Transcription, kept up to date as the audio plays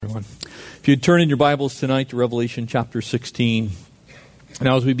everyone. If you'd turn in your Bibles tonight to Revelation chapter 16.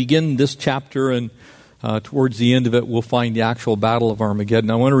 Now, as we begin this chapter and towards the end of it, we'll find the actual Battle of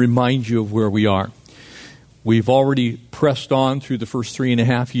Armageddon. I want to remind you of where we are. We've already pressed on through the first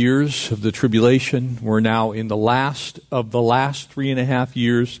 3.5 years of the tribulation. We're now in the last of the last 3.5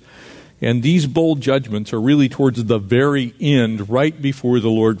 years. And these bold judgments are really towards the very end, right before the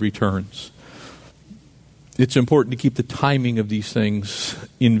Lord returns. It's important to keep the timing of these things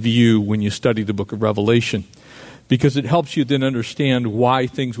in view when you study the book of Revelation, because it helps you then understand why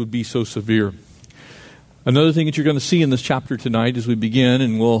things would be so severe. Another thing that you're going to see in this chapter tonight as we begin,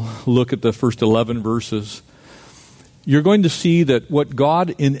 and we'll look at the first 11 verses, you're going to see that what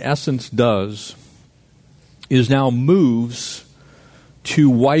God in essence does is now moves to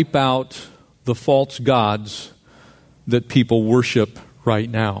wipe out the false gods that people worship right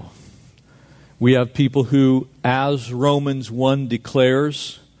now. We have people who, as Romans 1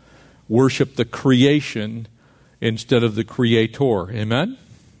 declares, worship the creation instead of the creator. Amen?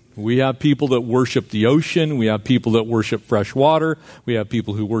 We have people that worship the ocean. We have people that worship fresh water. We have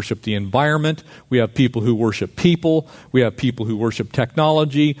people who worship the environment. We have people who worship people. We have people who worship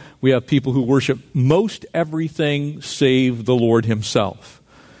technology. We have people who worship most everything save the Lord himself.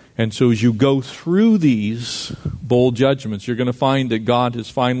 And so as you go through these bold judgments, you're going to find that God has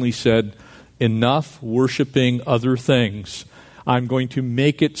finally said, enough worshiping other things. I'm going to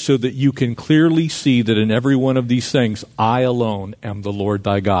make it so that you can clearly see that in every one of these things, I alone am the Lord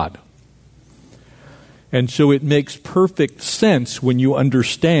thy God. And so it makes perfect sense when you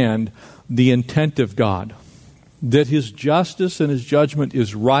understand the intent of God, that his justice and his judgment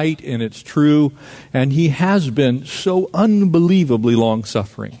is right and it's true, and he has been so unbelievably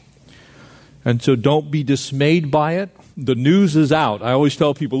long-suffering. And so don't be dismayed by it. The news is out. I always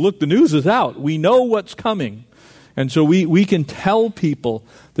tell people, look, the news is out. We know what's coming. And so we can tell people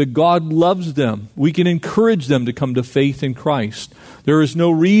that God loves them. We can encourage them to come to faith in Christ. There is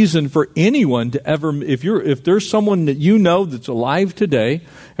no reason for anyone to ever, if there's someone that you know that's alive today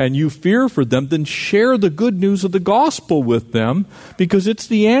and you fear for them, then share the good news of the gospel with them, because it's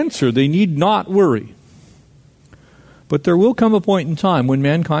the answer. They need not worry. But there will come a point in time when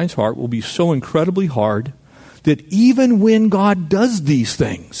mankind's heart will be so incredibly hard that even when God does these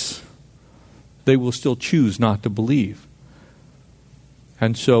things, they will still choose not to believe.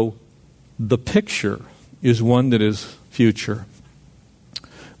 And so the picture is one that is future.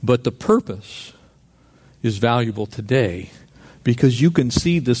 But the purpose is valuable today, because you can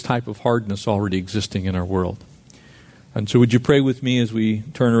see this type of hardness already existing in our world. And so would you pray with me as we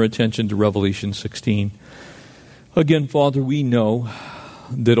turn our attention to Revelation 16? Again, Father, we know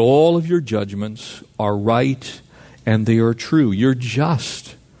that all of your judgments are right and they are true. You're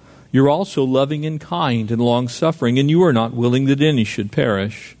just. You're also loving and kind and long-suffering, and you are not willing that any should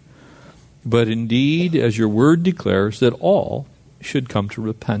perish. But indeed, as your word declares, that all should come to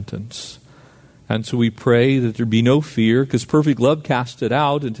repentance. And so we pray that there be no fear, because perfect love casts it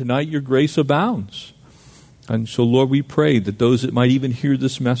out, and tonight your grace abounds. And so, Lord, we pray that those that might even hear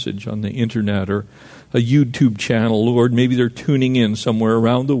this message on the internet or a YouTube channel, Lord, maybe they're tuning in somewhere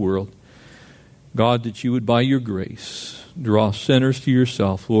around the world, God, that you would, by your grace, draw sinners to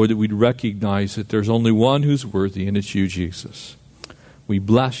yourself, Lord, that we'd recognize that there's only one who's worthy, and it's you, Jesus. We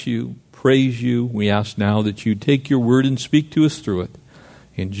bless you, praise you. We ask now that you take your word and speak to us through it.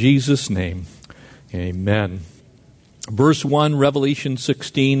 In Jesus' name, amen. Verse 1, Revelation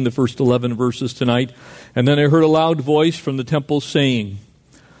 16, the first 11 verses tonight. And then I heard a loud voice from the temple saying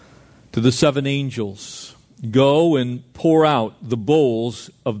to the 7 angels, go and pour out the bowls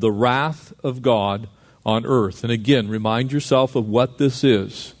of the wrath of God on earth. And again, remind yourself of what this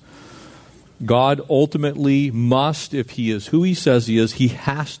is. God ultimately must, if he is who he says he is, he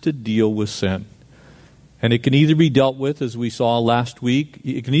has to deal with sin. And it can either be dealt with, as we saw last week,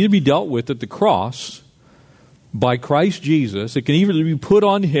 it can either be dealt with at the cross by Christ Jesus. It can either be put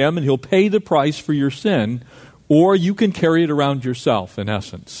on him and he'll pay the price for your sin, or you can carry it around yourself, in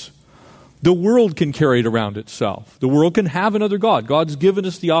essence. The world can carry it around itself. The world can have another God. God's given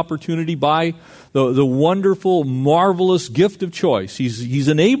us the opportunity by the wonderful, marvelous gift of choice. He's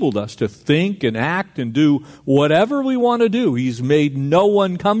enabled us to think and act and do whatever we want to do. He's made no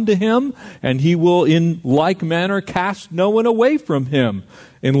one come to him, and he will in like manner cast no one away from him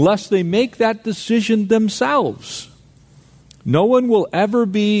unless they make that decision themselves. No one will ever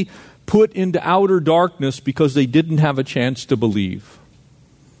be put into outer darkness because they didn't have a chance to believe.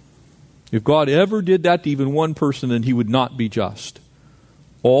 If God ever did that to even one person, then he would not be just.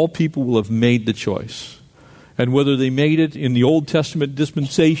 All people will have made the choice. And whether they made it in the Old Testament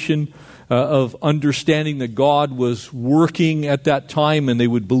dispensation of understanding that God was working at that time, and they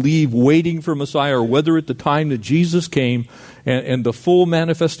would believe waiting for Messiah, or whether at the time that Jesus came and the full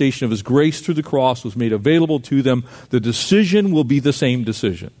manifestation of His grace through the cross was made available to them, the decision will be the same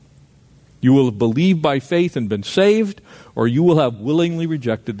decision. You will have believed by faith and been saved, or you will have willingly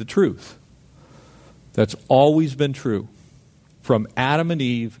rejected the truth. That's always been true, from Adam and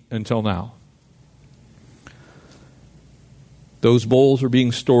Eve until now. Those bowls are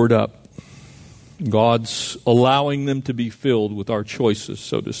being stored up. God's allowing them to be filled with our choices,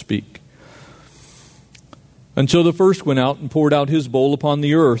 so to speak. And so the first went out and poured out his bowl upon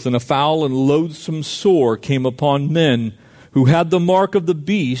the earth, and a foul and loathsome sore came upon men who had the mark of the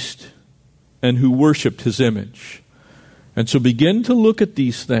beast and who worshipped his image. And so begin to look at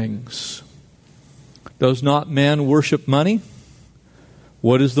these things. Does not man worship money?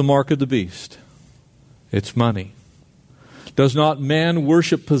 What is the mark of the beast? It's money. Does not man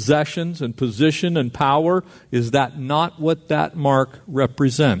worship possessions and position and power? Is that not what that mark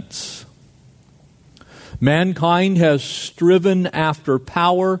represents? Mankind has striven after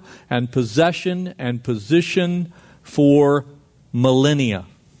power and possession and position for millennia.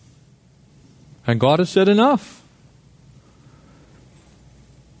 And God has said enough.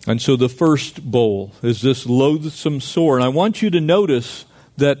 And so the first bowl is this loathsome sore. And I want you to notice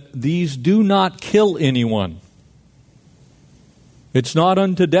that these do not kill anyone. It's not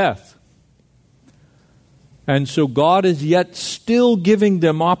unto death. And so God is yet still giving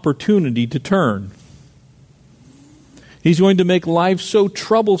them opportunity to turn. He's going to make life so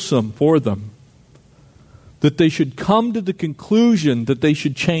troublesome for them that they should come to the conclusion that they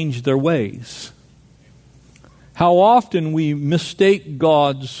should change their ways. How often we mistake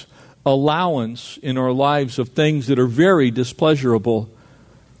God's allowance in our lives of things that are very displeasurable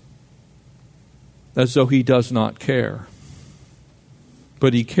as though He does not care.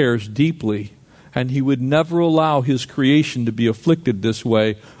 But He cares deeply, and He would never allow His creation to be afflicted this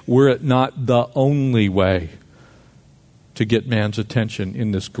way were it not the only way to get man's attention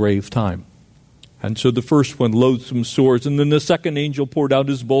in this grave time. And so the first one, loathsome sores. And then the second angel poured out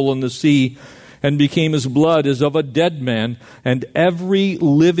his bowl on the sea, and became as blood as of a dead man, and every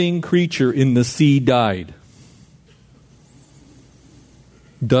living creature in the sea died.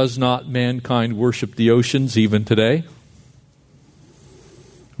 Does not mankind worship the oceans even today?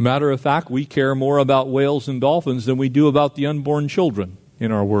 Matter of fact, we care more about whales and dolphins than we do about the unborn children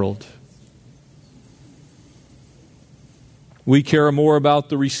in our world. We care more about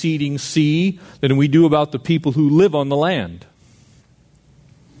the receding sea than we do about the people who live on the land.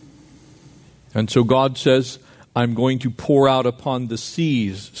 And so God says, I'm going to pour out upon the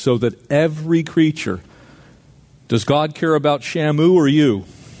seas so that every creature. Does God care about Shamu or you?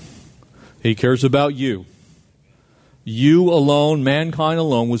 He cares about you. You alone, mankind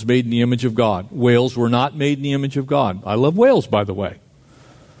alone, was made in the image of God. Whales were not made in the image of God. I love whales, by the way,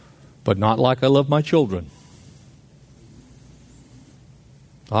 but not like I love my children.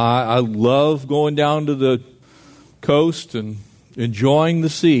 I love going down to the coast and enjoying the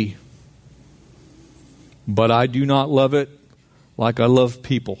sea, but I do not love it like I love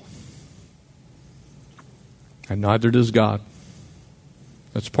people. And neither does God.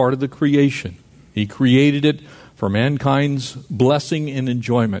 That's part of the creation. He created it for mankind's blessing and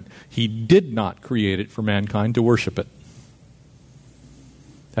enjoyment. He did not create it for mankind to worship it.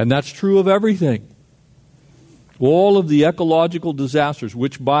 And that's true of everything. All of the ecological disasters,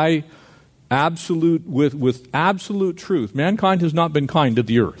 which with absolute truth, mankind has not been kind to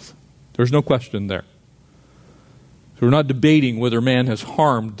the earth. There's no question there. So we're not debating whether man has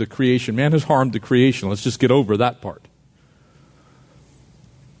harmed the creation. Man has harmed the creation. Let's just get over that part.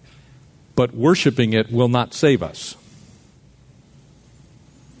 But worshiping it will not save us.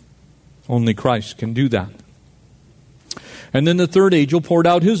 Only Christ can do that. And then the third angel poured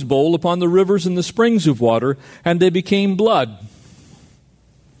out his bowl upon the rivers and the springs of water, and they became blood.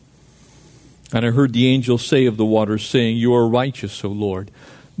 And I heard the angel say of the waters, saying, You are righteous, O Lord.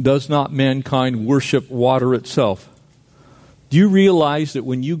 Does not mankind worship water itself? Do you realize that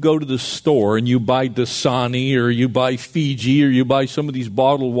when you go to the store and you buy Dasani or you buy Fiji or you buy some of these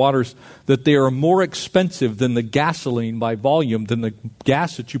bottled waters, that they are more expensive than the gasoline by volume, than the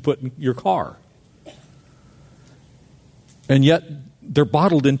gas that you put in your car? And yet, they're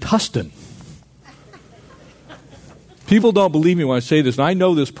bottled in Tustin. People don't believe me when I say this, and I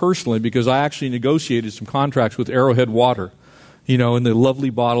know this personally because I actually negotiated some contracts with Arrowhead Water. You know, in the lovely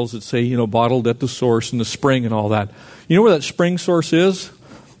bottles that say, bottled at the source and the spring and all that. You know where that spring source is?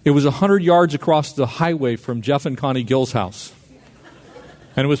 It was 100 yards across the highway from Jeff and Connie Gill's house.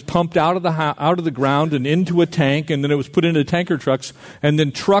 And it was pumped out of the ground and into a tank, and then it was put into tanker trucks and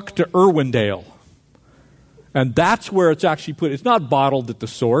then trucked to Irwindale. And that's where it's actually put. It's not bottled at the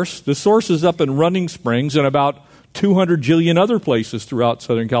source. The source is up in Running Springs and about 200 jillion other places throughout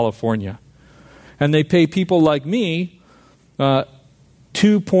Southern California. And they pay people like me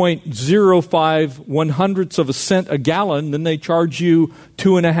 2.05 one-hundredths of a cent a gallon. Then they charge you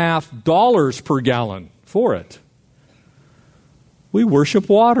 $2.50 per gallon for it. We worship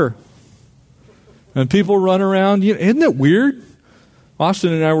water. And people run around. Isn't it weird?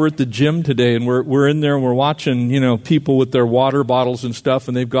 Austin and I were at the gym today, and we're in there and we're watching, people with their water bottles and stuff,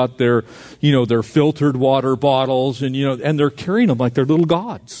 and they've got their, their filtered water bottles, and and they're carrying them like they're little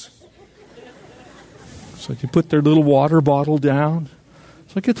gods. It's like you put their little water bottle down.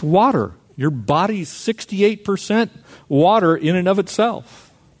 It's like it's water. Your body's 68% water in and of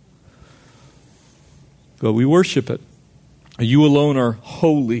itself. But we worship it. You alone are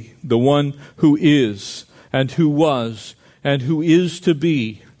holy, the one who is and who was and who is to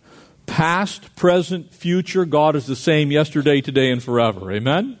be. Past, present, future, God is the same yesterday, today, and forever.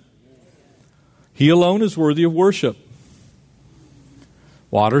 Amen? He alone is worthy of worship.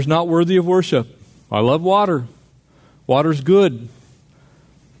 Water's not worthy of worship. I love water. Water's good.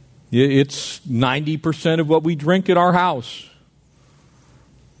 It's 90% of what we drink at our house.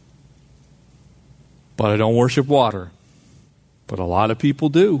 But I don't worship water. But a lot of people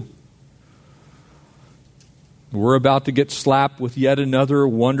do. We're about to get slapped with yet another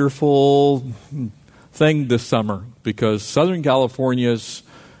wonderful thing this summer because Southern California is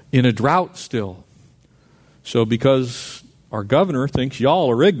in a drought still. So because our governor thinks y'all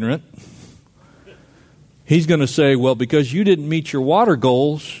are ignorant, he's going to say, well, because you didn't meet your water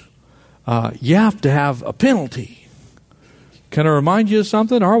goals, you have to have a penalty. Can I remind you of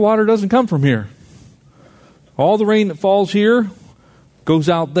something? Our water doesn't come from here. All the rain that falls here goes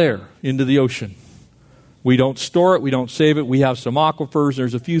out there into the ocean. We don't store it. We don't save it. We have some aquifers.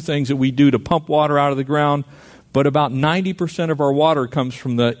 There's a few things that we do to pump water out of the ground. But about 90% of our water comes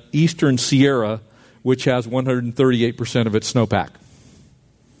from the eastern Sierra, which has 138% of its snowpack.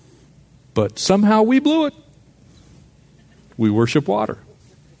 But somehow we blew it. We worship water.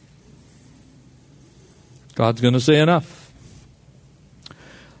 God's going to say enough.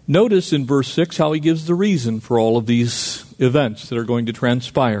 Notice in verse 6 how he gives the reason for all of these events that are going to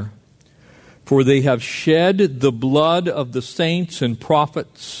transpire. For they have shed the blood of the saints and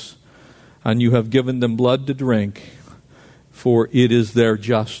prophets, and you have given them blood to drink, for it is their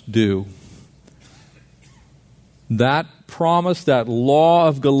just due. That promise, that law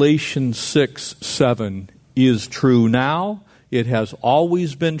of Galatians 6:7 is true now. It has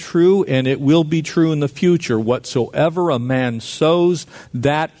always been true, and it will be true in the future. Whatsoever a man sows,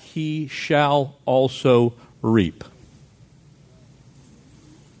 that he shall also reap.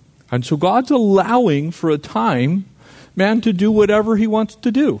 And so God's allowing for a time man to do whatever he wants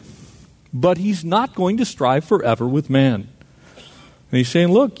to do. But he's not going to strive forever with man. And he's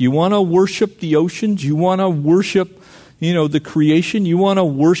saying, look, you want to worship the oceans, you want to worship the creation, you want to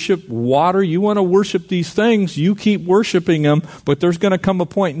worship water, you want to worship these things, you keep worshiping them, but there's going to come a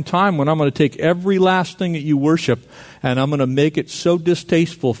point in time when I'm going to take every last thing that you worship and I'm going to make it so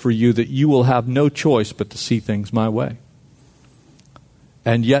distasteful for you that you will have no choice but to see things my way.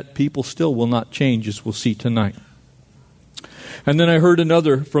 And yet people still will not change, as we'll see tonight. And then I heard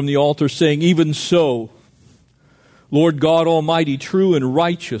another from the altar saying, even so, Lord God Almighty, true and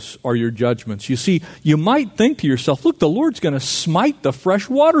righteous are your judgments. You see, you might think to yourself, look, the Lord's going to smite the fresh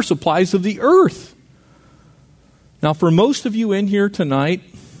water supplies of the earth. Now, for most of you in here tonight,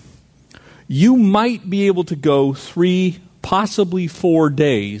 you might be able to go 3, possibly 4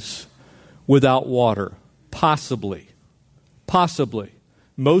 days without water. Possibly.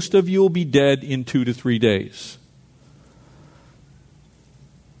 Most of you will be dead in 2 to 3 days.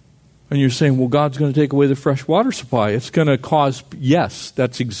 And you're saying, well, God's going to take away the fresh water supply. It's going to cause, yes,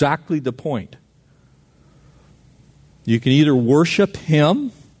 that's exactly the point. You can either worship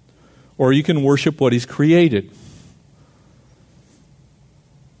Him or you can worship what He's created.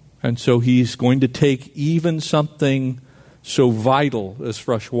 And so He's going to take even something so vital as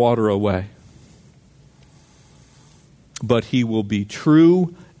fresh water away. But He will be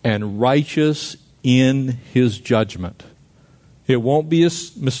true and righteous in His judgment. It won't be a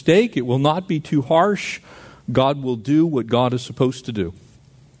mistake. It will not be too harsh. God will do what God is supposed to do.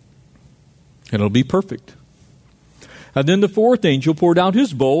 And it'll be perfect. And then the fourth angel poured out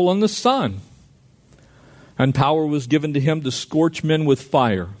his bowl on the sun. And power was given to him to scorch men with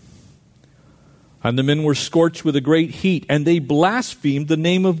fire. And the men were scorched with a great heat. And they blasphemed the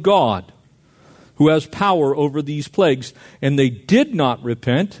name of God, who has power over these plagues. And they did not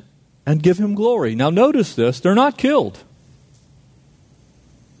repent and give him glory. Now notice this, they're not killed.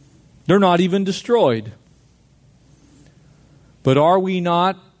 They're not even destroyed. But are we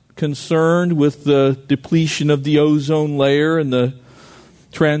not concerned with the depletion of the ozone layer and the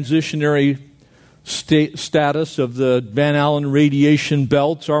transitionary status of the Van Allen radiation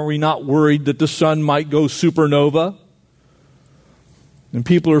belts? Are we not worried that the sun might go supernova? And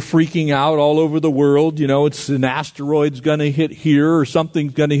people are freaking out all over the world. You know, it's an asteroid's going to hit here or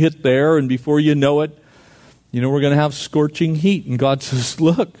something's going to hit there, and before you know it, you know, we're going to have scorching heat. And God says,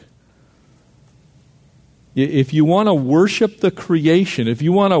 look, if you want to worship the creation, if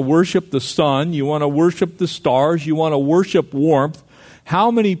you want to worship the sun, you want to worship the stars, you want to worship warmth, how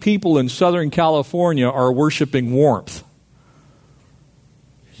many people in Southern California are worshiping warmth?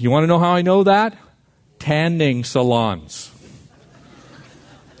 You want to know how I know that? Tanning salons.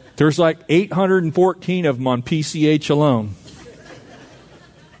 There's like 814 of them on PCH alone.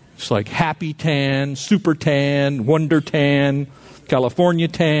 It's like Happy Tan, Super Tan, Wonder Tan, California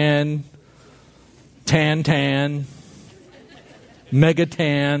Tan, Tan, Mega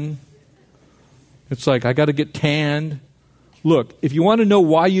Tan. It's like, I got to get tanned. Look, if you want to know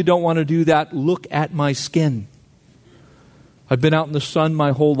why you don't want to do that, look at my skin. I've been out in the sun my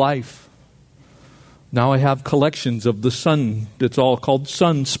whole life. Now I have collections of the sun that's all called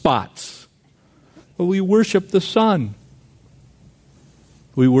sunspots. But we worship the sun.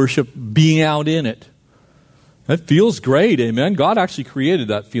 We worship being out in it. That feels great, amen. God actually created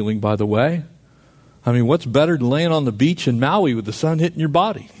that feeling, by the way. I mean, what's better than laying on the beach in Maui with the sun hitting your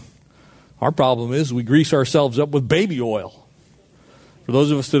body? Our problem is we grease ourselves up with baby oil. For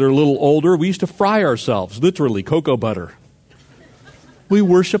those of us that are a little older, we used to fry ourselves, literally, cocoa butter. We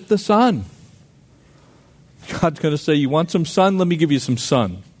worship the sun. God's going to say, you want some sun? Let me give you some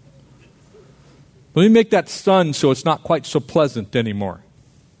sun. Let me make that sun so it's not quite so pleasant anymore.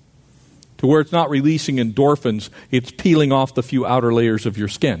 To where it's not releasing endorphins, it's peeling off the few outer layers of your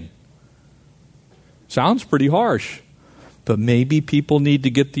skin. Sounds pretty harsh. But maybe people need to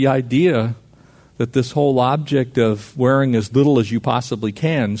get the idea that this whole object of wearing as little as you possibly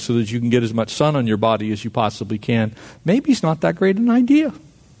can so that you can get as much sun on your body as you possibly can, maybe it's not that great an idea.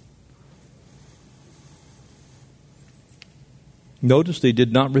 Notice they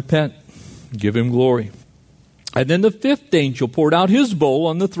did not repent. Give him glory. And then the fifth angel poured out his bowl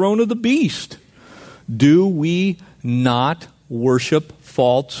on the throne of the beast. Do we not worship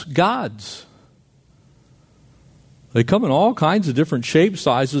false gods? They come in all kinds of different shapes,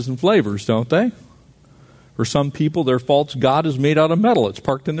 sizes, and flavors, don't they? For some people, their false god is made out of metal. It's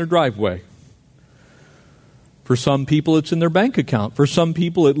parked in their driveway. For some people, it's in their bank account. For some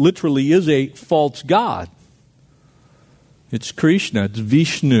people, it literally is a false god. It's Krishna, it's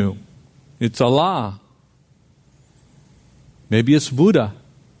Vishnu, it's Allah. Maybe it's Buddha.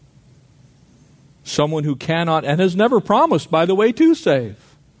 Someone who cannot and has never promised, by the way, to save.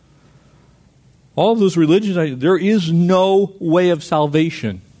 All of those religions, there is no way of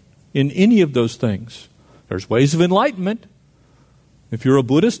salvation in any of those things. There's ways of enlightenment. If you're a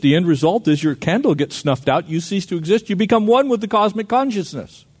Buddhist, the end result is your candle gets snuffed out, you cease to exist, you become one with the cosmic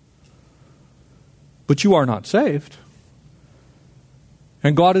consciousness. But you are not saved.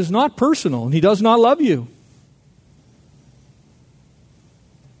 And God is not personal, and He does not love you.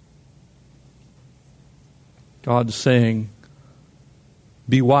 God's saying,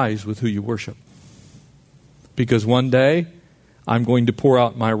 be wise with who you worship. Because one day, I'm going to pour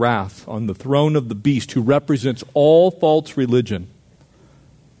out my wrath on the throne of the beast who represents all false religion.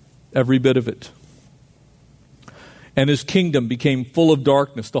 Every bit of it. And his kingdom became full of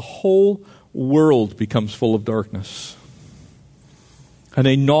darkness. The whole world becomes full of darkness. And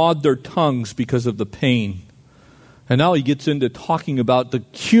they gnawed their tongues because of the pain. And now he gets into talking about the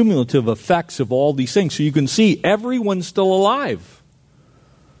cumulative effects of all these things. So you can see everyone's still alive.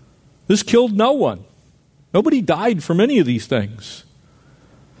 This killed no one. Nobody died from any of these things.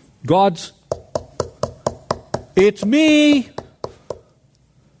 God's, it's me.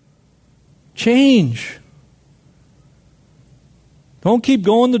 Change. Don't keep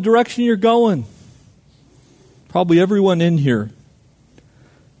going the direction you're going. Probably everyone in here,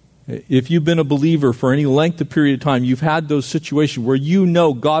 if you've been a believer for any length of period of time, you've had those situations where you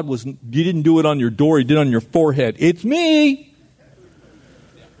know you didn't do it on your door, He did it on your forehead. It's me.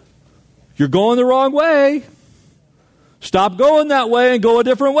 You're going the wrong way. Stop going that way and go a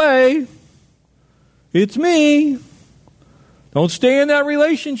different way. It's me. Don't stay in that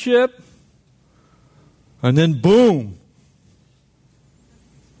relationship. And then boom.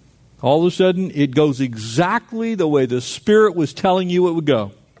 All of a sudden, it goes exactly the way the Spirit was telling you it would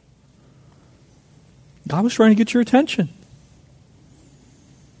go. God was trying to get your attention.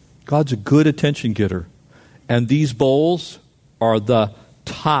 God's a good attention getter. And these bowls are the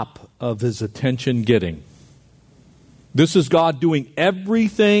top of his attention getting. This is God doing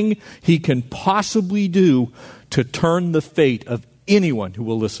everything he can possibly do to turn the fate of anyone who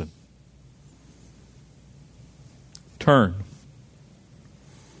will listen. Turn.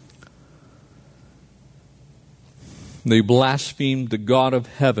 They blasphemed the God of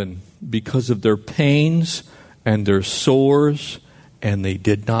heaven because of their pains and their sores, and they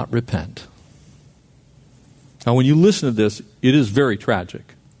did not repent. Now, when you listen to this, it is very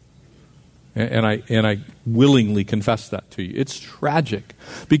tragic. And I willingly confess that to you. It's tragic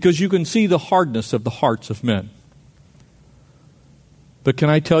because you can see the hardness of the hearts of men. But can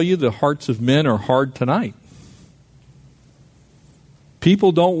I tell you, the hearts of men are hard tonight.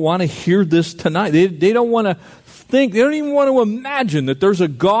 People don't want to hear this tonight. They don't want to think, they don't even want to imagine that there's a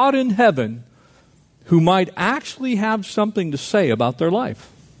God in heaven who might actually have something to say about their life.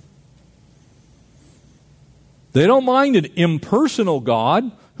 They don't mind an impersonal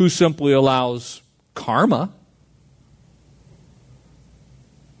God who simply allows karma.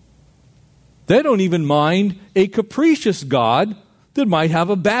 They don't even mind a capricious God that might have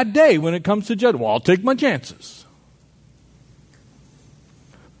a bad day when it comes to judgment. Well, I'll take my chances.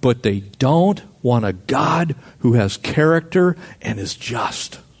 But they don't want a God who has character and is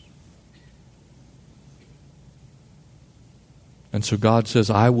just. And so God says,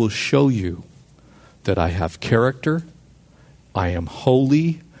 I will show you that I have character, I am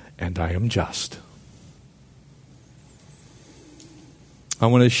holy, and I am just. I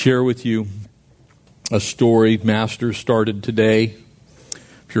want to share with you a story Masters started today.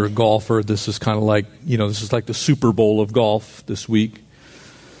 If you're a golfer, this is kind of like, this is like the Super Bowl of golf this week.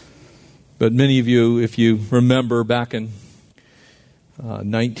 But many of you, if you remember back in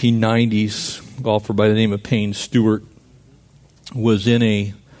 1990s, a golfer by the name of Payne Stewart was in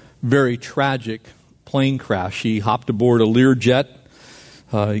a very tragic plane crash. He hopped aboard a Learjet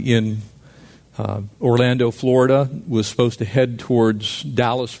in Orlando, Florida, was supposed to head towards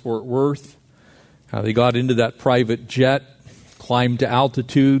Dallas-Fort Worth. They got into that private jet, climbed to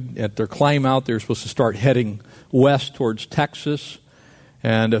altitude. At their climb out, they were supposed to start heading west towards Texas.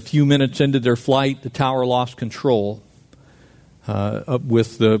 And a few minutes into their flight, the tower lost control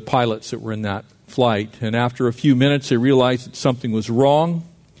with the pilots that were in that flight. And after a few minutes, they realized that something was wrong.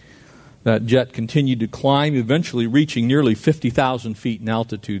 That jet continued to climb, eventually reaching nearly 50,000 feet in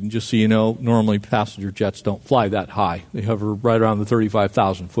altitude. And just so you know, normally passenger jets don't fly that high. They hover right around the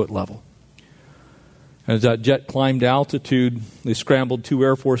 35,000 foot level. As that jet climbed to altitude, they scrambled 2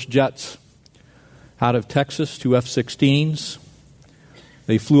 Air Force jets out of Texas, 2 F-16s.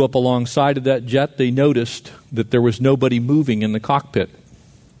 They flew up alongside of that jet. They noticed that there was nobody moving in the cockpit.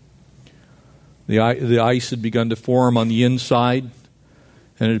 The ice had begun to form on the inside,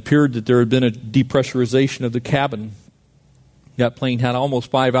 and it appeared that there had been a depressurization of the cabin. That plane had almost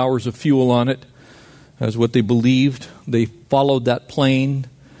 5 hours of fuel on it, as what they believed. They followed that plane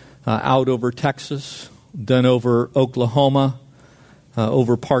out over Texas, then over Oklahoma,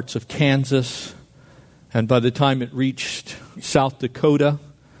 over parts of Kansas, and by the time it reached South Dakota,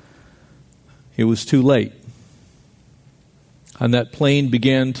 it was too late. And that plane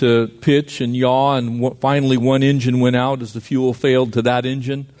began to pitch and yaw, and finally one engine went out as the fuel failed to that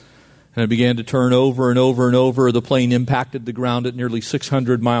engine, and it began to turn over and over and over. The plane impacted the ground at nearly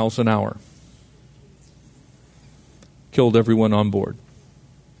 600 miles an hour. Killed everyone on board.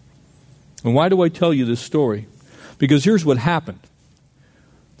 And why do I tell you this story? Because here's what happened.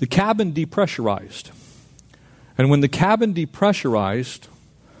 The cabin depressurized. And when the cabin depressurized,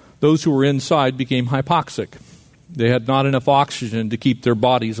 those who were inside became hypoxic. They had not enough oxygen to keep their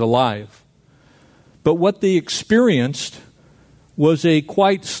bodies alive. But what they experienced was a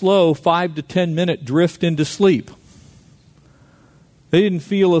quite slow 5 to 10 minute drift into sleep. They didn't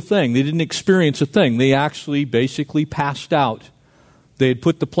feel a thing. They didn't experience a thing. They actually basically passed out. They had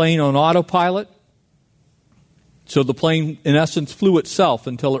put the plane on autopilot, so the plane, in essence, flew itself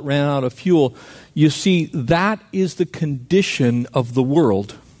until it ran out of fuel. You see, that is the condition of the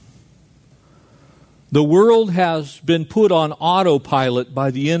world. The world has been put on autopilot by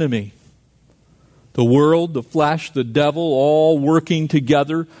the enemy. The world, the flesh, the devil, all working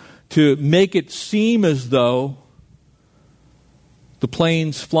together to make it seem as though the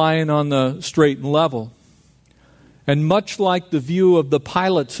plane's flying on the straight and level. And much like the view of the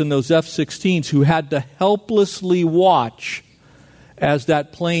pilots in those F-16s who had to helplessly watch as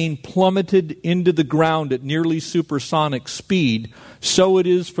that plane plummeted into the ground at nearly supersonic speed, so it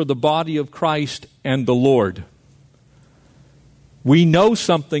is for the body of Christ and the Lord. We know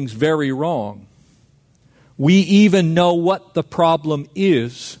something's very wrong. We even know what the problem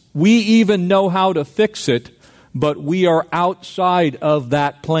is. We even know how to fix it, but we are outside of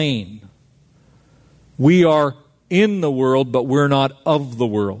that plane. We are in the world, but we're not of the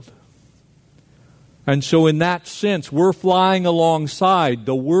world. And so in that sense, we're flying alongside.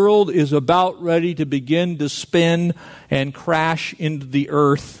 The world is about ready to begin to spin and crash into the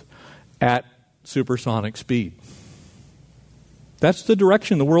earth at supersonic speed. That's the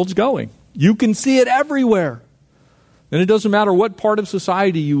direction the world's going. You can see it everywhere. And it doesn't matter what part of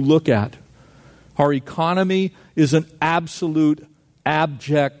society you look at. Our economy is an absolute,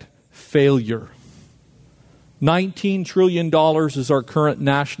 abject failure. $19 trillion is our current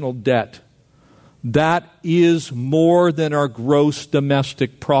national debt. That is more than our gross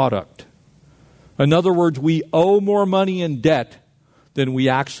domestic product. In other words, we owe more money in debt than we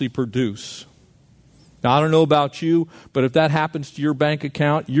actually produce. Now, I don't know about you, but if that happens to your bank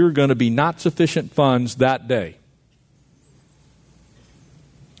account, you're going to be not sufficient funds that day.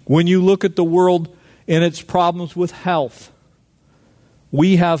 When you look at the world and its problems with health,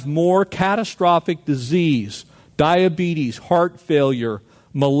 we have more catastrophic disease, diabetes, heart failure,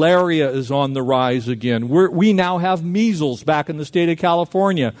 malaria is on the rise again. We now have measles back in the state of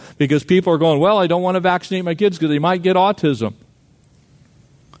California because people are going, well, I don't want to vaccinate my kids because they might get autism.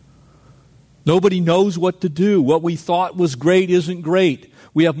 Nobody knows what to do. What we thought was great isn't great.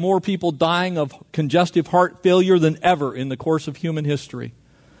 We have more people dying of congestive heart failure than ever in the course of human history.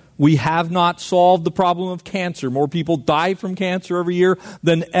 We have not solved the problem of cancer. More people die from cancer every year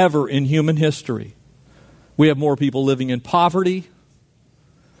than ever in human history. We have more people living in poverty.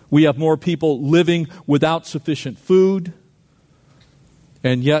 We have more people living without sufficient food.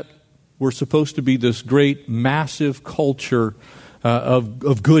 And yet, we're supposed to be this great, massive culture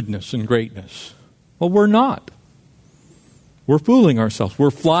of goodness and greatness. Well, we're not. We're fooling ourselves. We're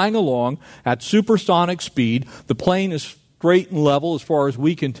flying along at supersonic speed. The plane is straight and level as far as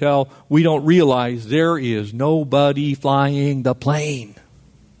we can tell. We don't realize there is nobody flying the plane.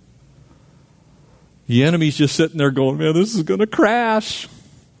 The enemy's just sitting there going, man, this is going to crash.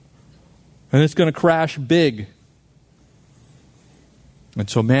 And it's going to crash big. And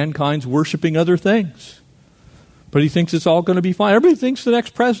so mankind's worshiping other things. But he thinks it's all going to be fine. Everybody thinks the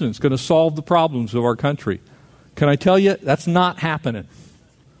next president's going to solve the problems of our country. Can I tell you, that's not happening.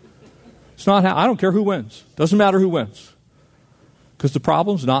 It's not. I don't care who wins. Doesn't matter who wins. Because the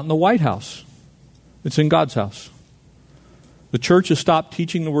problem's not in the White House. It's in God's house. The church has stopped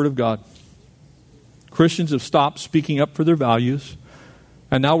teaching the Word of God. Christians have stopped speaking up for their values.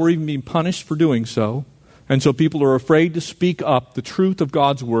 And now we're even being punished for doing so. And so people are afraid to speak up the truth of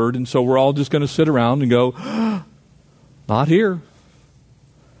God's Word. And so we're all just going to sit around and go, not here.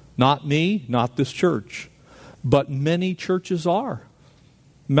 Not me, not this church. But many churches are.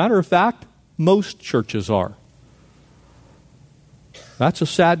 Matter of fact, most churches are. That's a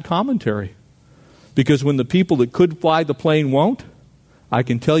sad commentary. Because when the people that could fly the plane won't, I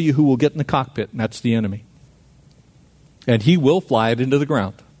can tell you who will get in the cockpit, and that's the enemy. And he will fly it into the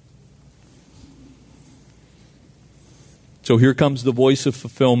ground. So here comes the voice of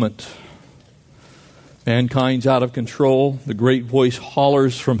fulfillment. Mankind's out of control. The great voice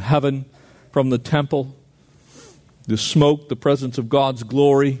hollers from heaven, from the temple. The smoke, the presence of God's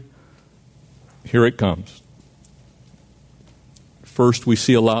glory. Here it comes. First, we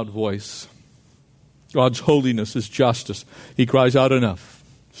see a loud voice. God's holiness is justice. He cries out, enough.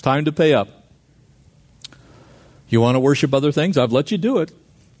 It's time to pay up. You want to worship other things? I've let you do it.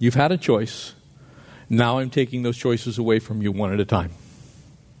 You've had a choice. Now I'm taking those choices away from you one at a time.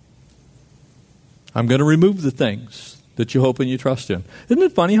 I'm going to remove the things that you hope and you trust in. Isn't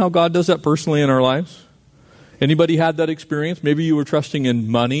it funny how God does that personally in our lives? Anybody had that experience? Maybe you were trusting in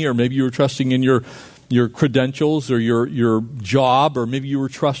money, or maybe you were trusting in your credentials or your job, or maybe you were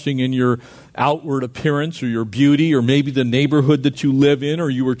trusting in your outward appearance or your beauty, or maybe the neighborhood that you live in,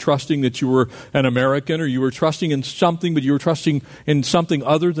 or you were trusting that you were an American, or you were trusting in something, but you were trusting in something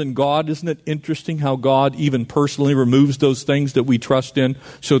other than God. Isn't it interesting how God even personally removes those things that we trust in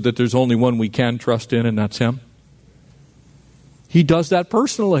so that there's only one we can trust in, and that's Him? He does that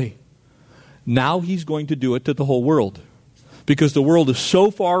personally. Now He's going to do it to the whole world. Because the world is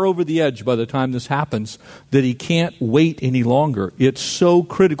so far over the edge by the time this happens that He can't wait any longer. It's so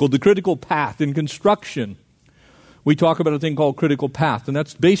critical. The critical path in construction, we talk about a thing called critical path. And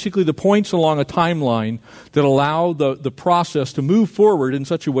that's basically the points along a timeline that allow the process to move forward in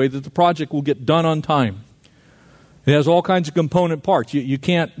such a way that the project will get done on time. It has all kinds of component parts. You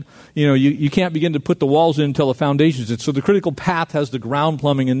can't begin to put the walls in until the foundation's in. So the critical path has the ground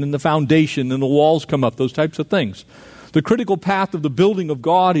plumbing, and then the foundation, and the walls come up, those types of things. The critical path of the building of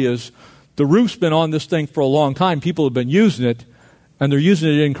God is the roof's been on this thing for a long time. People have been using it, and they're using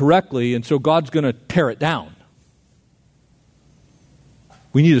it incorrectly, and so God's going to tear it down.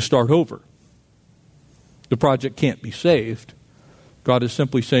 We need to start over. The project can't be saved. God is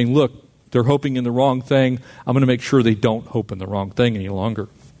simply saying, look, they're hoping in the wrong thing. I'm going to make sure they don't hope in the wrong thing any longer.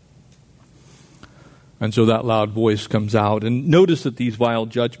 And so that loud voice comes out. And notice that these vile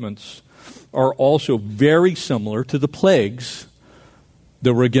judgments are also very similar to the plagues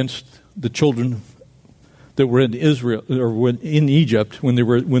that were against the children that were in Israel or in Egypt when they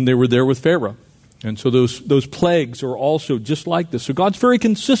were there with Pharaoh. And so those plagues are also just like this. So God's very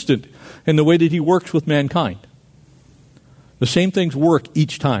consistent in the way that He works with mankind. The same things work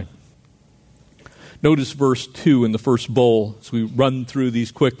each time. Notice verse 2 in the first bowl as we run through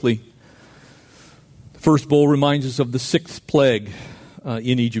these quickly. The first bowl reminds us of the sixth plague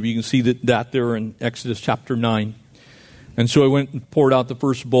in Egypt. You can see that there in Exodus chapter 9. And so I went and poured out the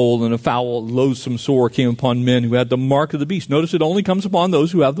first bowl, and a foul, loathsome sore came upon men who had the mark of the beast. Notice it only comes upon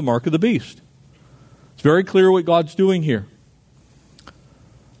those who have the mark of the beast. It's very clear what God's doing here.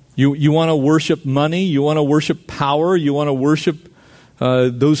 You want to worship money, you want to worship power, you want to worship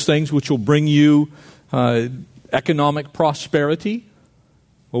those things which will bring you economic prosperity.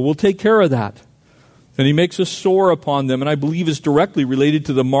 Well, we'll take care of that. And He makes a sore upon them, and I believe is directly related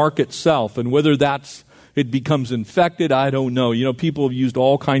to the mark itself. And whether it becomes infected, I don't know. You know, people have used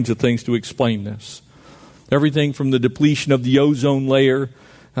all kinds of things to explain this. Everything from the depletion of the ozone layer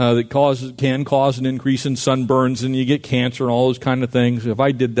that can cause an increase in sunburns, and you get cancer and all those kind of things. If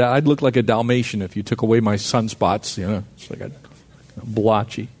I did that, I'd look like a Dalmatian if you took away my sunspots. You know, it's like a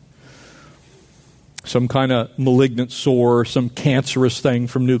blotchy. Some kind of malignant sore, some cancerous thing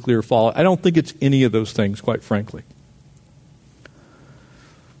from nuclear fallout. I don't think it's any of those things, quite frankly.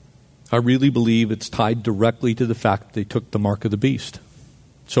 I really believe it's tied directly to the fact that they took the mark of the beast.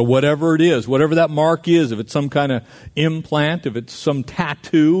 So whatever it is, whatever that mark is, if it's some kind of implant, if it's some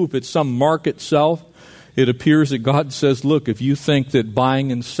tattoo, if it's some mark itself, it appears that God says, look, if you think that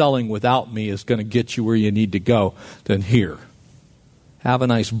buying and selling without me is going to get you where you need to go, then here, have a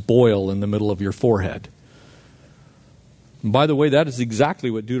nice boil in the middle of your forehead. And by the way, that is exactly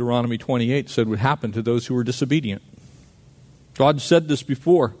what Deuteronomy 28 said would happen to those who were disobedient. God said this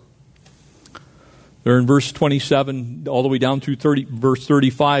before. They're in verse 27 all the way down through verse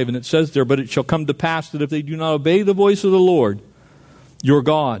 35, and it says there, but it shall come to pass that if they do not obey the voice of the Lord, your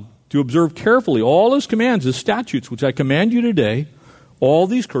God, to observe carefully all His commands, His statutes, which I command you today, all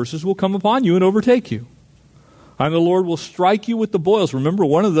these curses will come upon you and overtake you. And the Lord will strike you with the boils. Remember,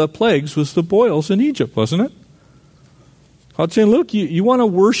 one of the plagues was the boils in Egypt, wasn't it? God's saying, look, you want to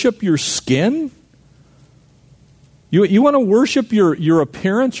worship your skin? You want to worship your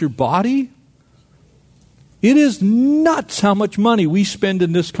appearance, your body? It is nuts how much money we spend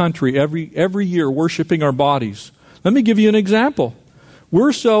in this country every year worshiping our bodies. Let me give you an example.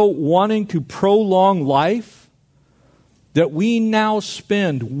 We're so wanting to prolong life that we now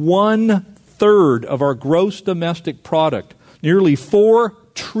spend 1/3 of our gross domestic product, nearly $4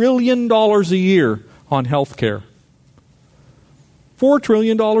 trillion a year, on health care. $4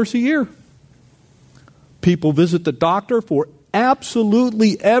 trillion a year. People visit the doctor for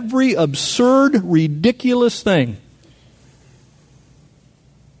absolutely every absurd, ridiculous thing.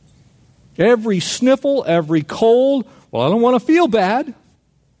 Every sniffle, every cold. Well, I don't want to feel bad.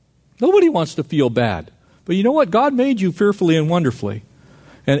 Nobody wants to feel bad. But you know what? God made you fearfully and wonderfully.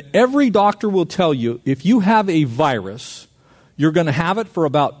 And every doctor will tell you, if you have a virus, you're going to have it for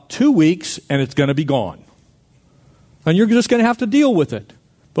about 2 weeks and it's going to be gone. And you're just going to have to deal with it.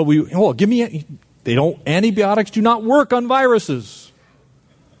 But antibiotics do not work on viruses.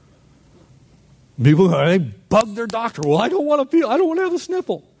 People, they bug their doctor. Well, I don't want to have a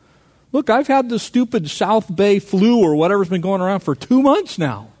sniffle. Look, I've had the stupid South Bay flu or whatever's been going around for 2 months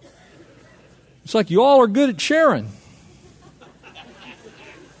now. It's like you all are good at sharing.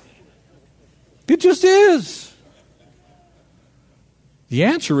 It just is. The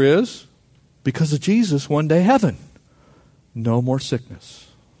answer is, because of Jesus, one day heaven. No more sickness.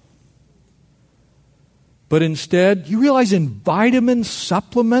 But instead, you realize in vitamin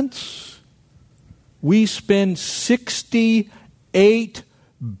supplements, we spend $68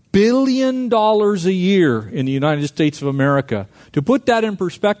 billion a year in the United States of America. To put that in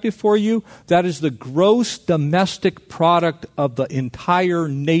perspective for you, that is the gross domestic product of the entire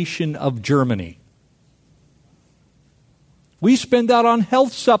nation of Germany. We spend that on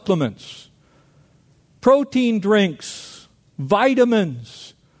health supplements, protein drinks,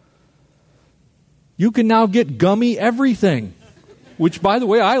 vitamins. You can now get gummy everything, which, by the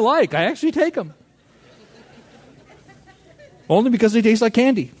way, I like. I actually take them. Only because they taste like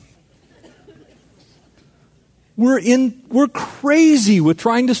candy. We're crazy with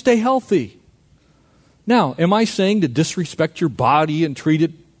trying to stay healthy. Now, am I saying to disrespect your body and treat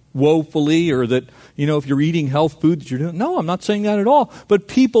it woefully, or that, if you're eating health food that you're doing? No, I'm not saying that at all. But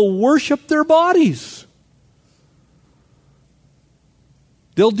people worship their bodies.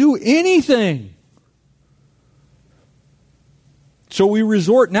 They'll do anything. So we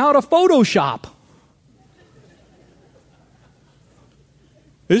resort now to Photoshop.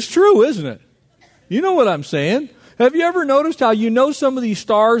 It's true, isn't it? You know what I'm saying. Have you ever noticed how some of these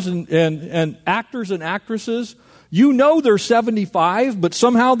stars and actors and actresses, they're 75, but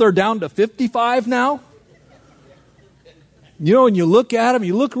somehow they're down to 55 now? And you look at them,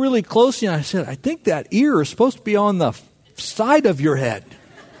 you look really closely, and I said, I think that ear is supposed to be on the side of your head.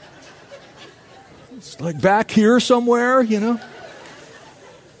 It's like back here somewhere,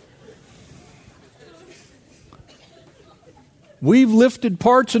 We've lifted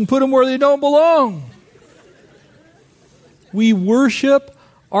parts and put them where they don't belong. We worship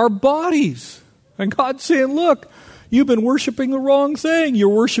our bodies. And God's saying, look, you've been worshiping the wrong thing. You're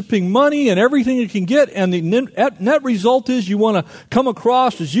worshiping money and everything you can get. And the net result is you want to come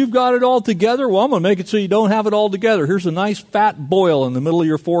across as you've got it all together. Well, I'm going to make it so you don't have it all together. Here's a nice fat boil in the middle of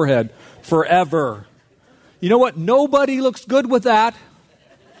your forehead forever. You know what? Nobody looks good with that.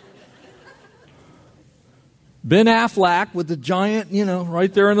 Ben Affleck with the giant,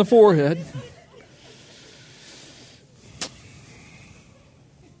 right there in the forehead.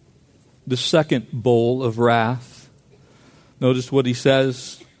 The second bowl of wrath. Notice what he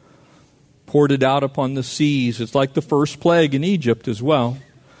says. Poured it out upon the seas. It's like the first plague in Egypt as well.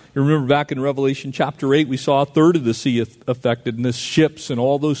 You remember back in Revelation chapter 8, we saw a third of the sea affected, and the ships and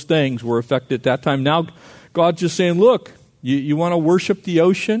all those things were affected at that time. Now God's just saying, look, you want to worship the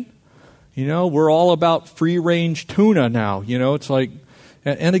ocean? We're all about free-range tuna now. It's like,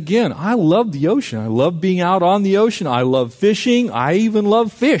 and again, I love the ocean. I love being out on the ocean. I love fishing. I even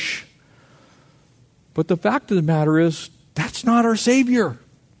love fish. But the fact of the matter is, that's not our Savior.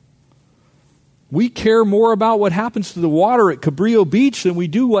 We care more about what happens to the water at Cabrillo Beach than we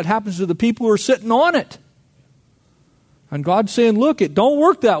do what happens to the people who are sitting on it. And God's saying, look, it don't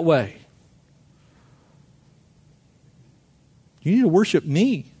work that way. You need to worship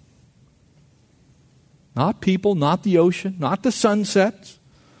me. Not people, not the ocean, not the sunsets,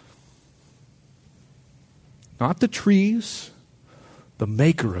 not the trees, the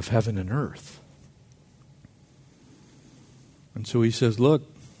maker of heaven and earth. And so he says, look,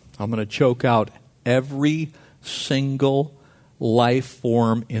 I'm going to choke out every single life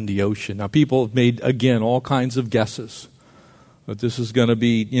form in the ocean. Now, people have made, again, all kinds of guesses. That this is going to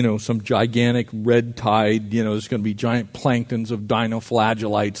be, some gigantic red tide, there's going to be giant planktons of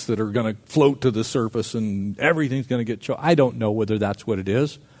dinoflagellates that are going to float to the surface and everything's going to get choked. I don't know whether that's what it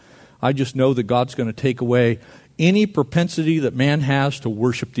is. I just know that God's going to take away any propensity that man has to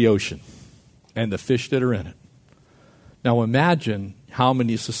worship the ocean and the fish that are in it. Now imagine how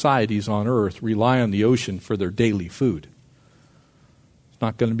many societies on earth rely on the ocean for their daily food. It's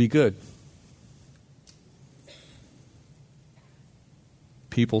not going to be good.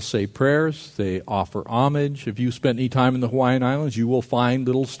 People say prayers, they offer homage. If you spent any time in the Hawaiian Islands, you will find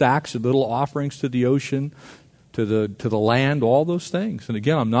little stacks of little offerings to the ocean, to the land, all those things. And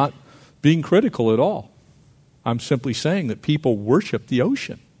again, I'm not being critical at all. I'm simply saying that people worship the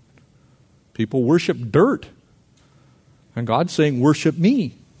ocean. People worship dirt. And God's saying, worship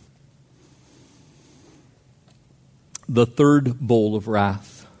me. The third bowl of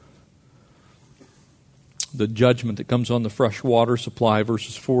wrath. The judgment that comes on the fresh water supply,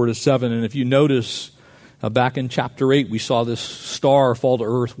 verses 4 to 7. And if you notice, back in chapter 8, we saw this star fall to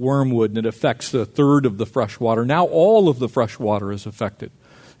earth, wormwood, and it affects a third of the fresh water. Now all of the fresh water is affected.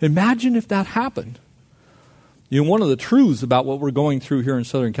 Imagine if that happened. One of the truths about what we're going through here in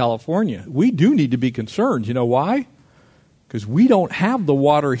Southern California, we do need to be concerned. You know why? Because we don't have the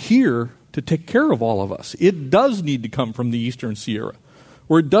water here to take care of all of us. It does need to come from the Eastern Sierra.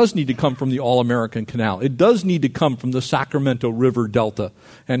 Or it does need to come from the All-American Canal. It does need to come from the Sacramento River Delta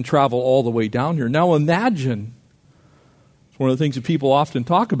and travel all the way down here. Now imagine, it's one of the things that people often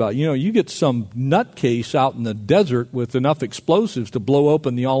talk about. You get some nutcase out in the desert with enough explosives to blow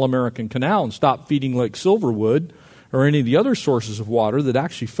open the All-American Canal and stop feeding Lake Silverwood or any of the other sources of water that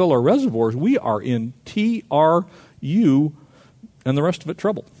actually fill our reservoirs. We are in TRU and the rest of it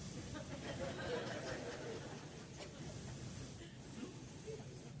trouble.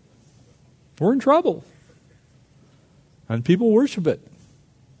 We're in trouble. And people worship it.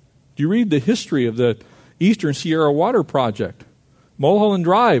 Do you read the history of the Eastern Sierra Water Project? Mulholland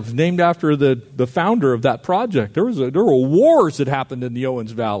Drive, named after the founder of that project. There were wars that happened in the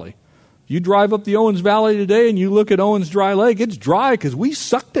Owens Valley. You drive up the Owens Valley today and you look at Owens Dry Lake, it's dry because we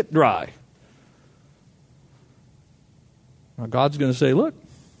sucked it dry. Now God's going to say, look,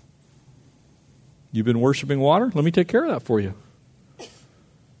 you've been worshiping water? Let me take care of that for you.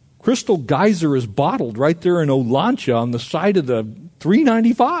 Crystal Geyser is bottled right there in Olancha on the side of the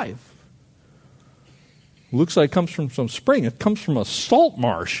 395. It looks like it comes from some spring. It comes from a salt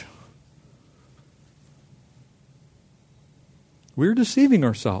marsh. We're deceiving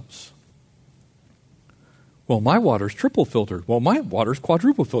ourselves. Well, my water's triple filtered. Well, my water's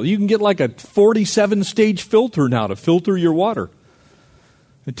quadruple filtered. You can get like a 47-stage filter now to filter your water.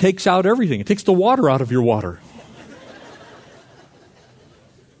 It takes out everything. It takes the water out of your water.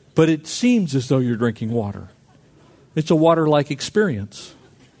 But it seems as though you're drinking water. It's a water-like experience.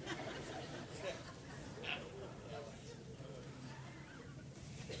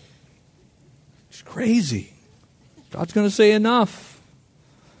 It's crazy. God's going to say enough.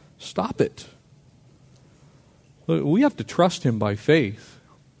 Stop it. Look, we have to trust Him by faith.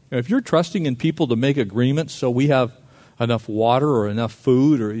 If you're trusting in people to make agreements so we have enough water or enough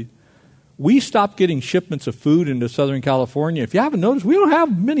food, we stopped getting shipments of food into Southern California. If you haven't noticed, we don't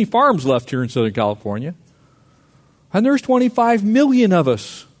have many farms left here in Southern California. And there's 25 million of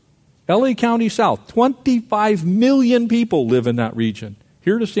us. LA County South, 25 million people live in that region.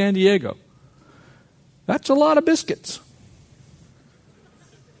 Here to San Diego. That's a lot of biscuits.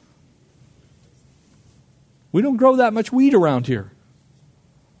 We don't grow that much wheat around here.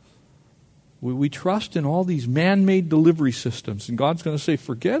 We trust in all these man-made delivery systems. And God's going to say,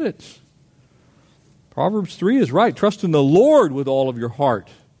 forget it. Proverbs 3 is right. Trust in the Lord with all of your heart.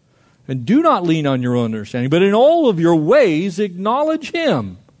 And do not lean on your own understanding. But in all of your ways, acknowledge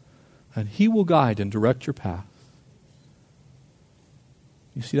Him. And He will guide and direct your path.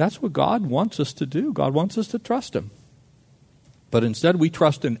 You see, that's what God wants us to do. God wants us to trust Him. But instead, we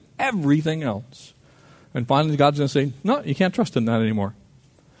trust in everything else. And finally, God's going to say, no, you can't trust in that anymore.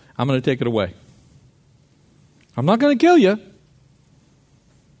 I'm going to take it away. I'm not going to kill you.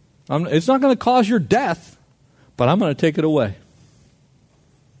 It's not going to cause your death, but I'm going to take it away.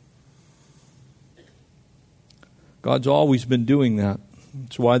 God's always been doing that.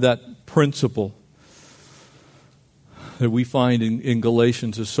 That's why that principle that we find in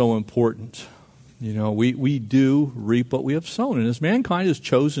Galatians is so important. You know, we do reap what we have sown. And as mankind has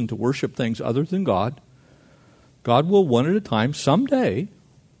chosen to worship things other than God, God will one at a time, someday,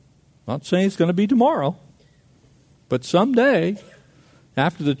 not saying it's going to be tomorrow, but someday,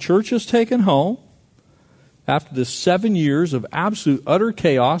 after the church is taken home, after the 7 years of absolute utter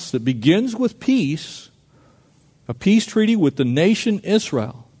chaos that begins with peace, a peace treaty with the nation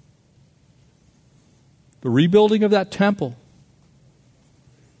Israel, the rebuilding of that temple,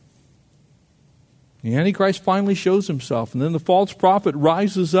 the Antichrist finally shows himself, and then the false prophet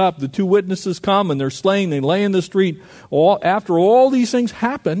rises up. The two witnesses come, and they're slain. They lay in the street. After all these things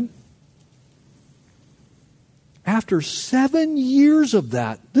happen, after 7 years of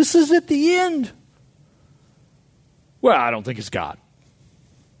that, this is at the end. Well, I don't think it's God.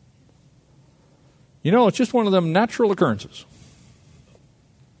 You know, it's just one of them natural occurrences.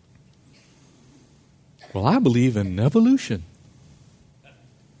 Well, I believe in evolution.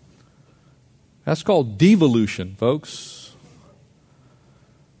 That's called devolution, folks.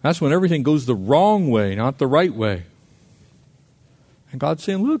 That's when everything goes the wrong way, not the right way. And God's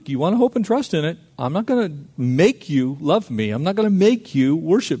saying, look, you want to hope and trust in it. I'm not going to make you love me. I'm not going to make you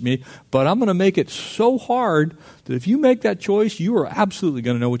worship me. But I'm going to make it so hard that if you make that choice, you are absolutely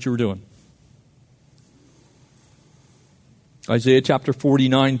going to know what you were doing. Isaiah chapter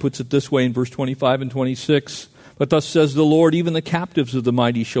 49 puts it this way in verse 25 and 26. But thus says the Lord, even the captives of the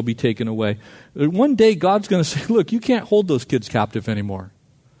mighty shall be taken away. One day God's going to say, look, you can't hold those kids captive anymore.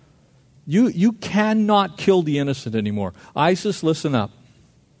 You cannot kill the innocent anymore. ISIS, listen up.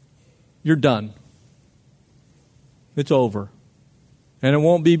 You're done. It's over. And it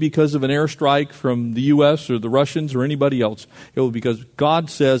won't be because of an airstrike from the U.S. or the Russians or anybody else. It will be because God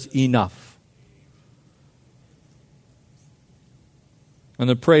says enough. And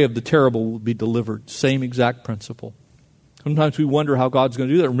the prey of the terrible will be delivered. Same exact principle. Sometimes we wonder how God's going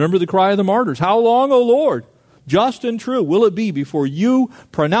to do that. Remember the cry of the martyrs. How long, O Lord, just and true, will it be before you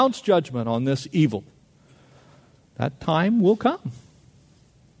pronounce judgment on this evil? That time will come.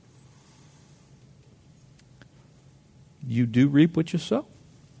 You do reap what you sow.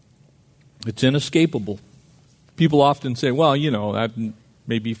 It's inescapable. People often say, well, you know, that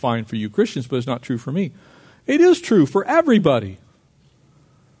may be fine for you Christians, but it's not true for me. It is true for everybody.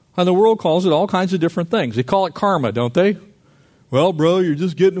 And the world calls it all kinds of different things. They call it karma, don't they? Well, bro, you're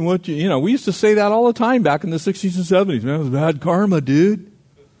just getting what you... You know, we used to say that all the time back in the 60s and 70s. Man, it was bad karma, dude.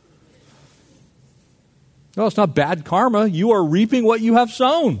 No, it's not bad karma. You are reaping what you have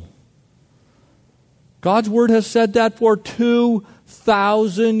sown. God's word has said that for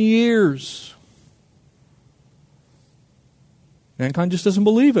 2,000 years. Mankind just doesn't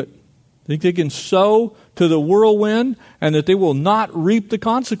believe it. They think they can sow to the whirlwind and that they will not reap the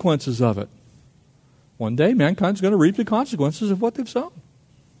consequences of it. One day, mankind's going to reap the consequences of what they've sown.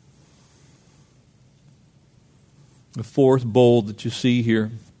 The fourth bowl that you see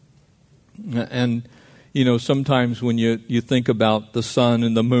here. And, sometimes when you think about the sun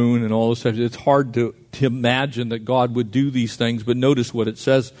and the moon and all this stuff, it's hard to imagine that God would do these things. But notice what it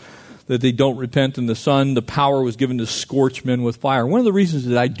says, that they don't repent in the sun. The power was given to scorch men with fire. One of the reasons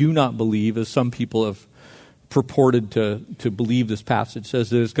that I do not believe, as some people have purported to believe this passage, says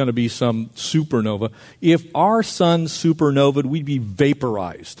that it's going to be some supernova. If our sun supernovaed, we'd be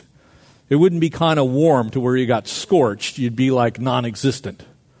vaporized. It wouldn't be kind of warm to where you got scorched. You'd be like non-existent.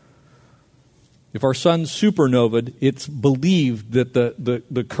 If our sun supernovaed, it's believed that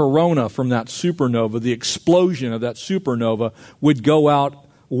the corona from that supernova, the explosion of that supernova, would go out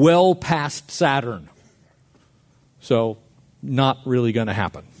well past Saturn. So, not really going to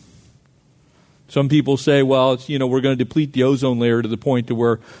happen. Some people say, well, it's, we're going to deplete the ozone layer to the point to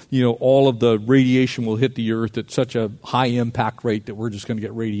where, all of the radiation will hit the earth at such a high impact rate that we're just going to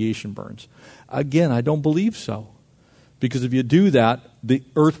get radiation burns. Again, I don't believe so. Because if you do that, the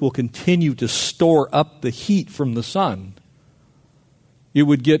earth will continue to store up the heat from the sun. It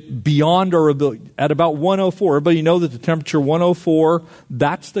would get beyond our ability. At about 104, everybody know that the temperature 104,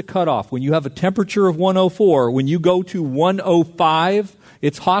 that's the cutoff. When you have a temperature of 104, when you go to 105,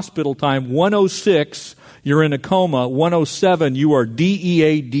 it's hospital time. 106, you're in a coma. 107, you are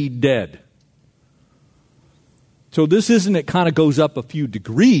DEAD dead. So this isn't it kind of goes up a few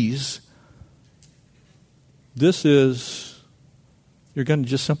degrees. This is, you're going to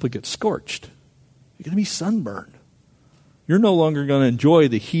just simply get scorched. You're going to be sunburned. You're no longer going to enjoy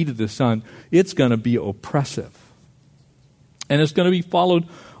the heat of the sun. It's going to be oppressive. And it's going to be followed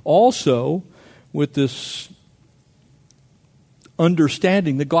also with this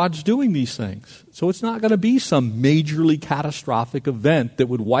understanding that God's doing these things. So it's not going to be some majorly catastrophic event that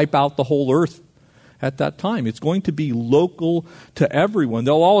would wipe out the whole earth at that time. It's going to be local to everyone.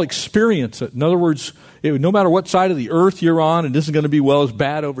 They'll all experience it. In other words, no matter what side of the earth you're on, it isn't going to be, well, it's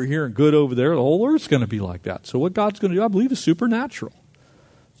bad over here and good over there. The whole earth's going to be like that. So what God's going to do, I believe, is supernatural.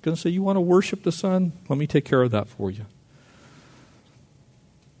 He's going to say, you want to worship the sun? Let me take care of that for you.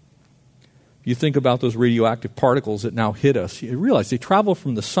 You think about those radioactive particles that now hit us. You realize they travel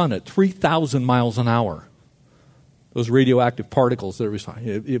from the sun at 3,000 miles an hour. Those radioactive particles that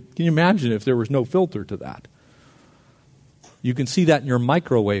can you imagine if there was no filter to that? You can see that in your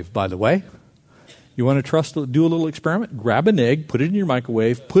microwave, by the way. You want to do a little experiment? Grab an egg, put it in your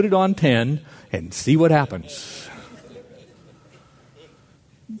microwave, put it on 10, and see what happens.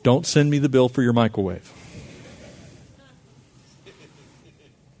 Don't send me the bill for your microwave.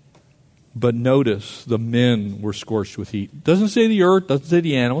 But notice the men were scorched with heat. Doesn't say the earth, doesn't say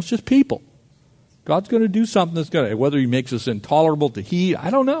the animals, just people. God's going to do something that's going to, whether he makes us intolerable to heat, I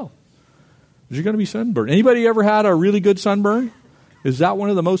don't know. You're going to be sunburned. Anybody ever had a really good sunburn? Is that one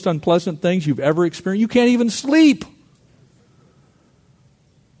of the most unpleasant things you've ever experienced? You can't even sleep.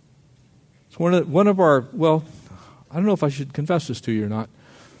 It's one of our, well, I don't know if I should confess this to you or not.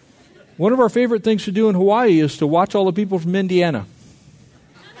 One of our favorite things to do in Hawaii is to watch all the people from Indiana.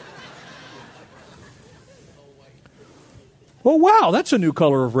 Oh, wow, that's a new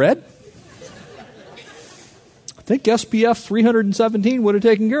color of red. I think SPF 317 would have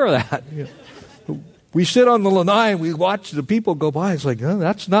taken care of that. We sit on the lanai and we watch the people go by. It's like, oh,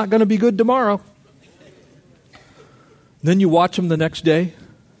 that's not going to be good tomorrow. Then you watch them the next day.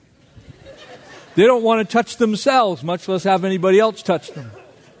 They don't want to touch themselves, much less have anybody else touch them.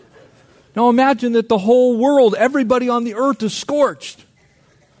 Now imagine that the whole world, everybody on the earth is scorched.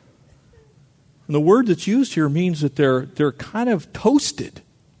 And the word that's used here means that they're kind of toasted.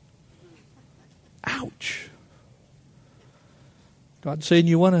 Ouch. God's saying,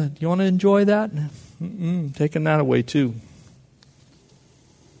 you want to enjoy that? Taking that away too.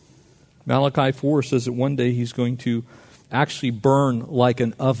 Malachi 4 says that one day he's going to actually burn like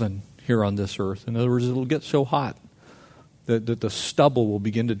an oven here on this earth. In other words, it'll get so hot that the stubble will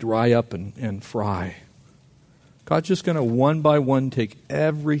begin to dry up and fry. God's just going to one by one take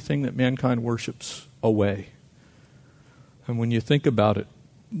everything that mankind worships away. And when you think about it,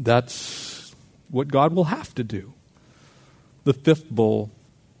 that's what God will have to do. The fifth bowl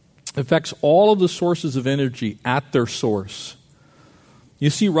affects all of the sources of energy at their source. You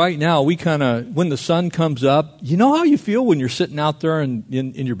see, right now, when the sun comes up, you know how you feel when you're sitting out there in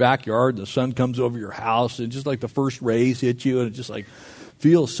your backyard, the sun comes over your house, and just like the first rays hit you, and it just like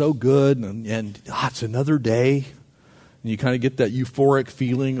feels so good, and it's another day. And you kind of get that euphoric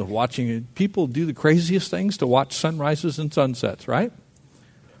feeling of watching it. People do the craziest things to watch sunrises and sunsets, right?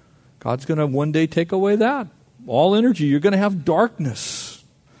 God's going to one day take away that. All energy. You're going to have darkness.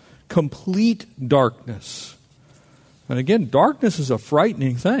 Complete darkness. And again, darkness is a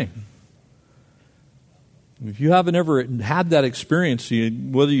frightening thing. If you haven't ever had that experience,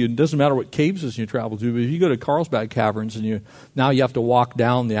 it doesn't matter what caves you travel to, but if you go to Carlsbad Caverns and now you have to walk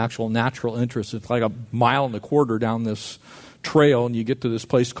down the actual natural entrance, it's like 1.25 miles down this trail, and you get to this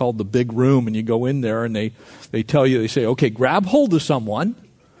place called the Big Room, and you go in there, and they say, okay, grab hold of someone,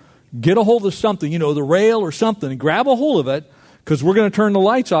 get a hold of something, the rail or something, and grab a hold of it, because we're going to turn the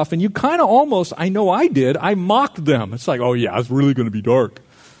lights off. And you kind of almost, I know I did, I mocked them. It's like, oh yeah, it's really going to be dark.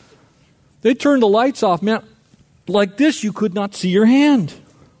 They turned the lights off, man. Like this, you could not see your hand.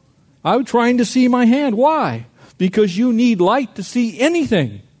 I was trying to see my hand. Why? Because you need light to see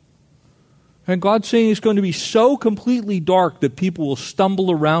anything. And God's saying it's going to be so completely dark that people will stumble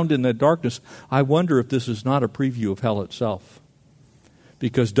around in the darkness. I wonder if this is not a preview of hell itself.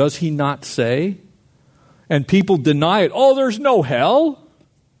 Because does he not say, and people deny it, oh, there's no hell?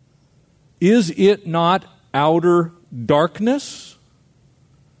 Is it not outer darkness,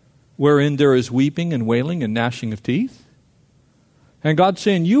 wherein there is weeping and wailing and gnashing of teeth? And God's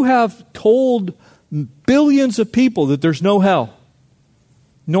saying, you have told billions of people that there's no hell.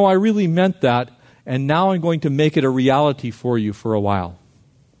 No, I really meant that, and now I'm going to make it a reality for you for a while,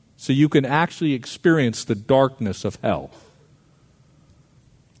 so you can actually experience the darkness of hell.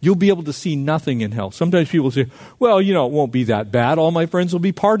 You'll be able to see nothing in hell. Sometimes people say, well, it won't be that bad. All my friends will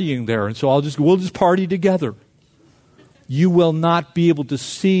be partying there, and so we'll just party together. You will not be able to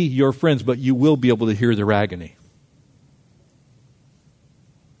see your friends, but you will be able to hear their agony.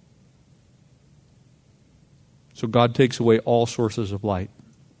 So God takes away all sources of light.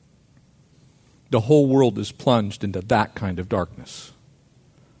 The whole world is plunged into that kind of darkness.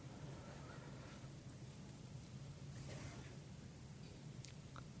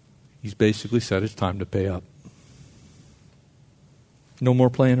 He's basically said it's time to pay up. No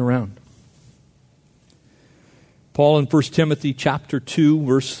more playing around. Paul in 1 Timothy chapter 2,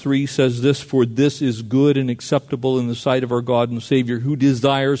 verse 3 says this, for this is good and acceptable in the sight of our God and Savior, who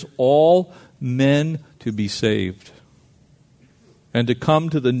desires all men to be saved and to come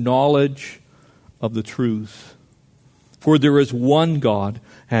to the knowledge of the truth. For there is one God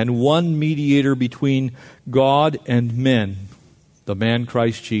and one mediator between God and men, the man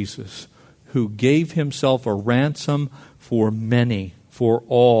Christ Jesus, who gave himself a ransom for many, for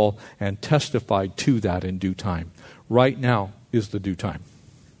all, and testified to that in due time. Right now is the due time.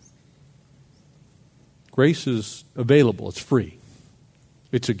 Grace is available. It's free.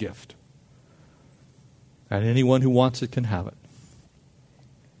 It's a gift. And anyone who wants it can have it.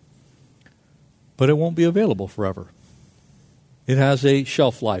 But it won't be available forever. It has a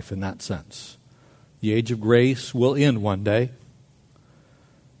shelf life in that sense. The age of grace will end one day.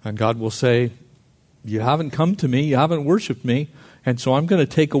 And God will say, you haven't come to me, you haven't worshiped me, and so I'm going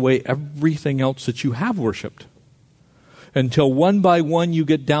to take away everything else that you have worshiped. Until one by one you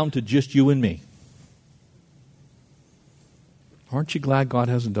get down to just you and me. Aren't you glad God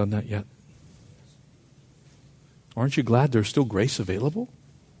hasn't done that yet? Aren't you glad there's still grace available?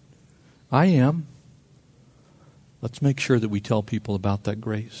 I am. Let's make sure that we tell people about that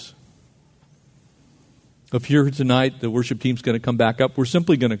grace. If you're here tonight, the worship team's going to come back up. We're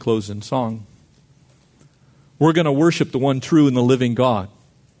simply going to close in song. We're going to worship the one true and the living God,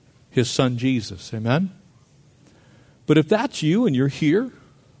 His Son Jesus. Amen? But if that's you and you're here,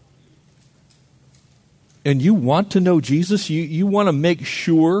 and you want to know Jesus, you want to make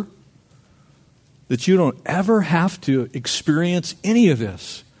sure that you don't ever have to experience any of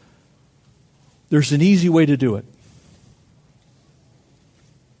this, there's an easy way to do it.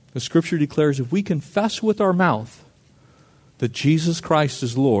 The Scripture declares if we confess with our mouth that Jesus Christ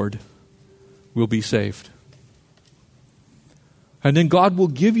is Lord, we'll be saved. And then God will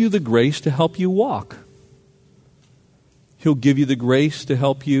give you the grace to help you walk. He'll give you the grace to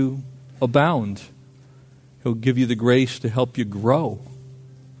help you abound. He'll give you the grace to help you grow.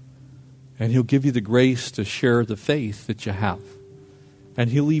 And He'll give you the grace to share the faith that you have. And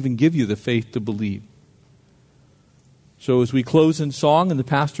He'll even give you the faith to believe. So as we close in song and the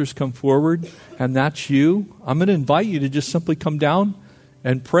pastors come forward, and that's you, I'm going to invite you to just simply come down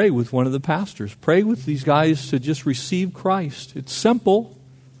and pray with one of the pastors. Pray with these guys to just receive Christ. It's simple.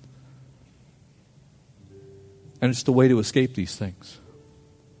 And it's the way to escape these things.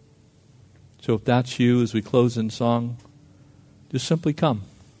 So if that's you, as we close in song, just simply come.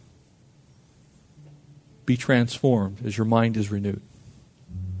 Be transformed as your mind is renewed.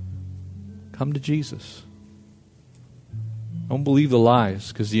 Come to Jesus. Don't believe the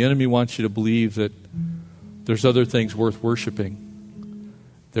lies, because the enemy wants you to believe that there's other things worth worshiping.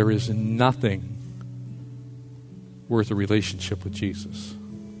 There is nothing worth a relationship with Jesus.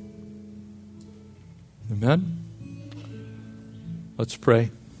 Amen? Let's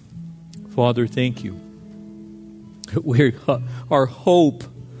pray. Father, thank you. Our hope,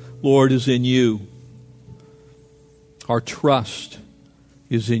 Lord, is in you. Our trust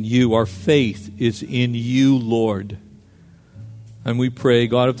is in you. Our faith is in you, Lord. And we pray,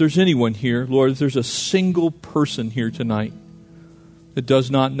 God, if there's anyone here, Lord, if there's a single person here tonight that does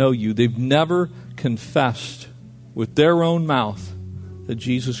not know you, they've never confessed with their own mouth that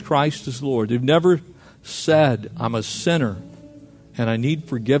Jesus Christ is Lord. They've never said, I'm a sinner and I need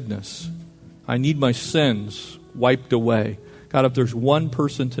forgiveness. I need my sins wiped away. God, if there's one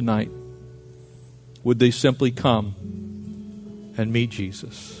person tonight, would they simply come and meet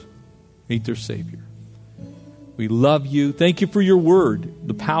Jesus, meet their Savior? We love you. Thank you for your word,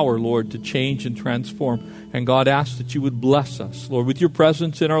 the power, Lord, to change and transform. And God, asks that you would bless us, Lord, with your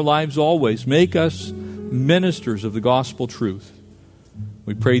presence in our lives always. Make us ministers of the gospel truth.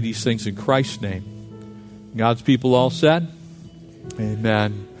 We pray these things in Christ's name. God's people all said,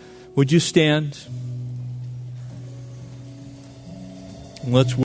 amen. Would you stand? Let's